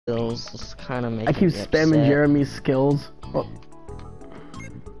skills kind of make I keep spamming Jeremy's skills. Oh.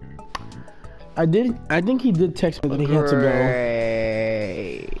 I think he did text me that he had to go.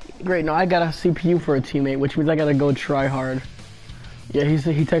 Great. No, I got a CPU for a teammate, which means I gotta go try hard. Yeah, he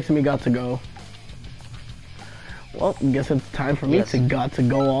texted me got to go. Well, I guess it's time for me to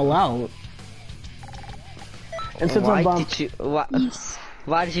go all out. And since why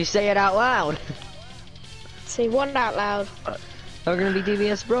did you say it out loud? Say what out loud? We're gonna be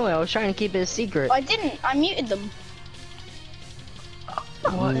DBS bro. I was trying to keep it a secret. I didn't. I muted them.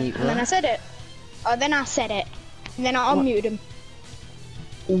 What? And then I said it. Oh, then I said it. And then I unmuted him.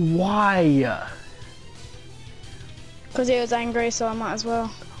 Why? Because he was angry, so I might as well.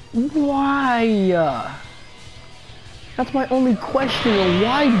 Why? That's my only question.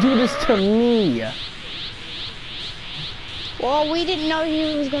 Why do this to me? Well, we didn't know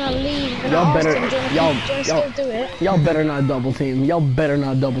he was gonna leave. Y'all better, still do it. Y'all better not double team. Y'all better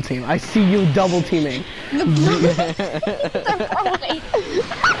not double team. I see you double teaming. The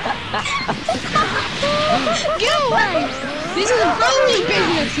Get away! This is a broly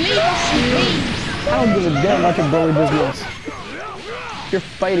business. Leave us in peace. I don't give a damn about your broly business. You're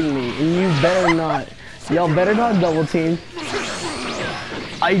fighting me, and you better not. Y'all better not double team.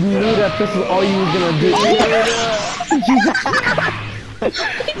 I knew that this is all you was gonna do.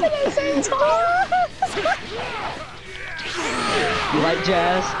 You like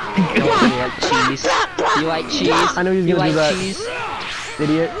jazz? You like cheese? You like cheese? I know he's gonna do that. Cheese?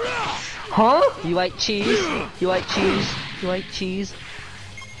 Idiot. Huh? You like cheese? You like cheese? You like cheese?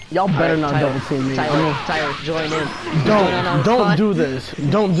 Y'all better not double team me. Tyler, join in. Don't do this.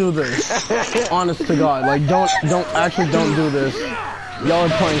 Don't do this. Honest to God, like don't do this. Y'all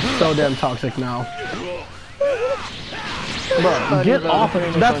are playing so damn toxic now. Bro, get off of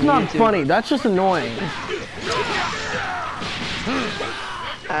it. That's not funny. That's just annoying.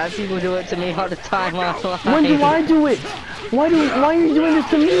 I have people do it to me all the time online. When do I do it? Why are you doing this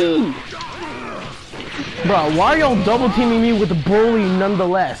to me? Bro, why are y'all double teaming me with the Broly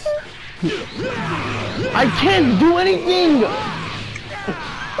nonetheless? I can't do anything!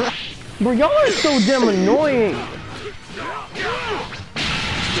 Bro, y'all are so damn annoying.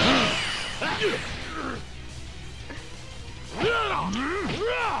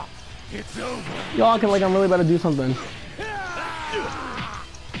 Y'all acting like I'm really about to do something.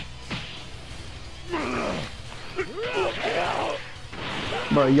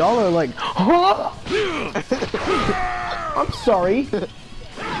 Bro, y'all are like, huh? I'm sorry.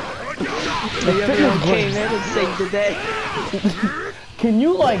 Came in and saved the day. Can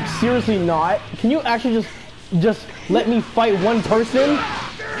you like seriously not? Can you actually just let me fight one person?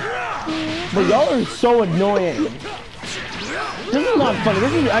 But y'all are so annoying. This is not funny.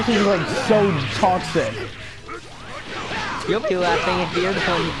 This is actually like so toxic. You'll be laughing if you're the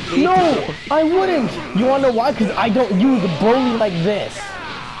one. No, I wouldn't. You wanna know why? Because I don't use the Broly like this.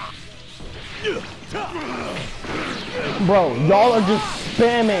 Bro, y'all are just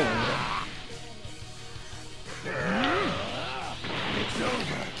spamming.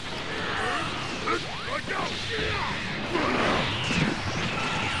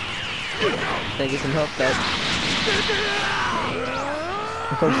 Can I get some help, though?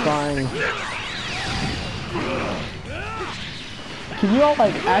 It's fine. Can you all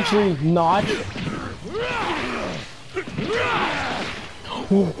like actually not?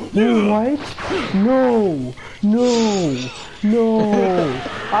 What? No!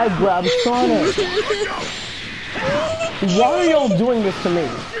 I grabbed Sonic. Why are y'all doing this to me?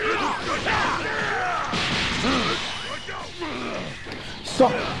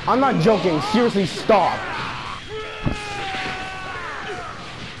 Stop! I'm not joking. Seriously, stop.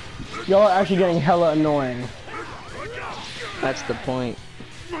 Y'all are actually getting hella annoying. That's the point.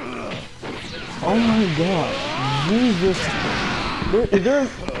 Oh my God, Jesus!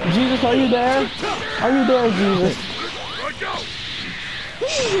 Jesus, are you there? Are you there, Jesus?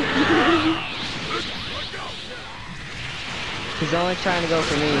 He's only trying to go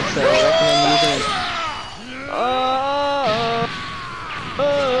for me, so I recommend using it.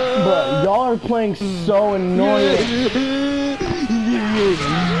 But y'all are playing so annoying.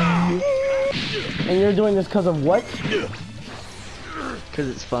 And you're doing this because of what? Because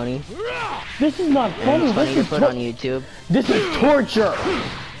it's funny. This is not funny. It's funny this to is put on YouTube. This is torture.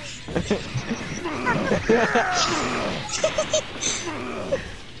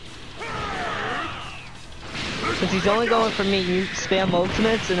 Since he's only going for me, you spam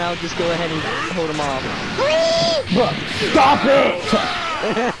ultimates, and I'll just go ahead and hold him off. Bro, stop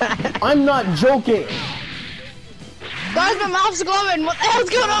it! I'm not joking. Guys, my mouth's glowing. What the hell's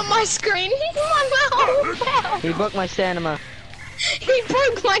going on my screen? My mouth. He broke my stamina. He He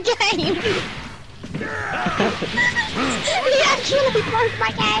broke my game. He actually broke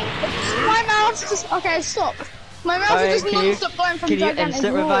my game. My mouse just okay. Stop. My mouse is just non-stop going from Can you gigantic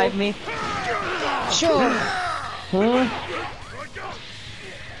instant roar. revive me? Sure.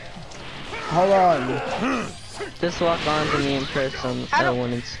 Hold on. Just walk on to me and press on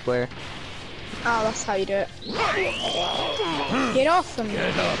L1 and square. Oh, that's how you do it. Get off from me.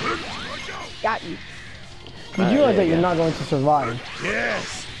 Got you. You realize that you're not going to survive.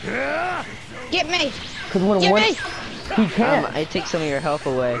 Get me. Because when Get one, me. he can't. I take some of your health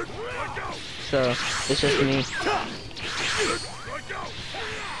away. So, it's just me.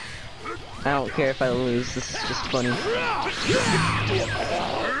 I don't care if I lose, this is just funny.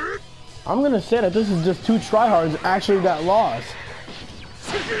 I'm gonna say that this is just two tryhards actually got lost.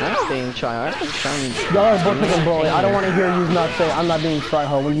 I'm being tryhard. Y'all are both picking Broly. I don't want to hear you not say I'm not being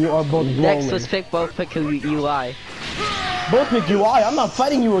tryhard when you are both Broly. Next, let's pick both pick UI. Both pick UI. I'm not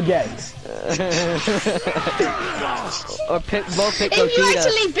fighting you again. Or both pick If you Gogeta.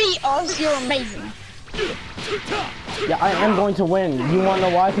 actually beat us, you're amazing. Yeah, I am going to win. You want to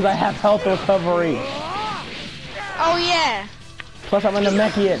know why? Because I have health recovery. Oh yeah. Plus, I'm a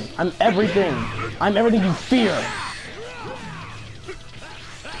Namekian. I'm everything. I'm everything you fear.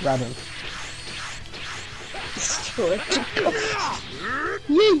 Grab him.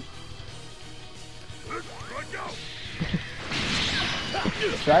 Yee.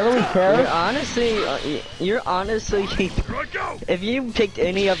 Should I really care? You're honestly, if you picked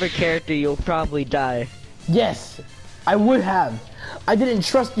any other character, you'll probably die. Yes, I would have. I didn't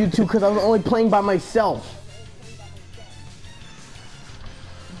trust you two because I was only playing by myself.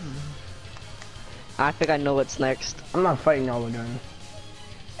 I think I know what's next. I'm not fighting y'all again.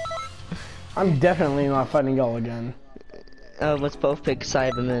 I'm definitely not fighting y'all again. Let's both pick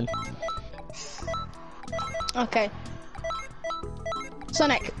Cyberman. Okay.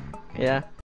 Sonic. Yeah.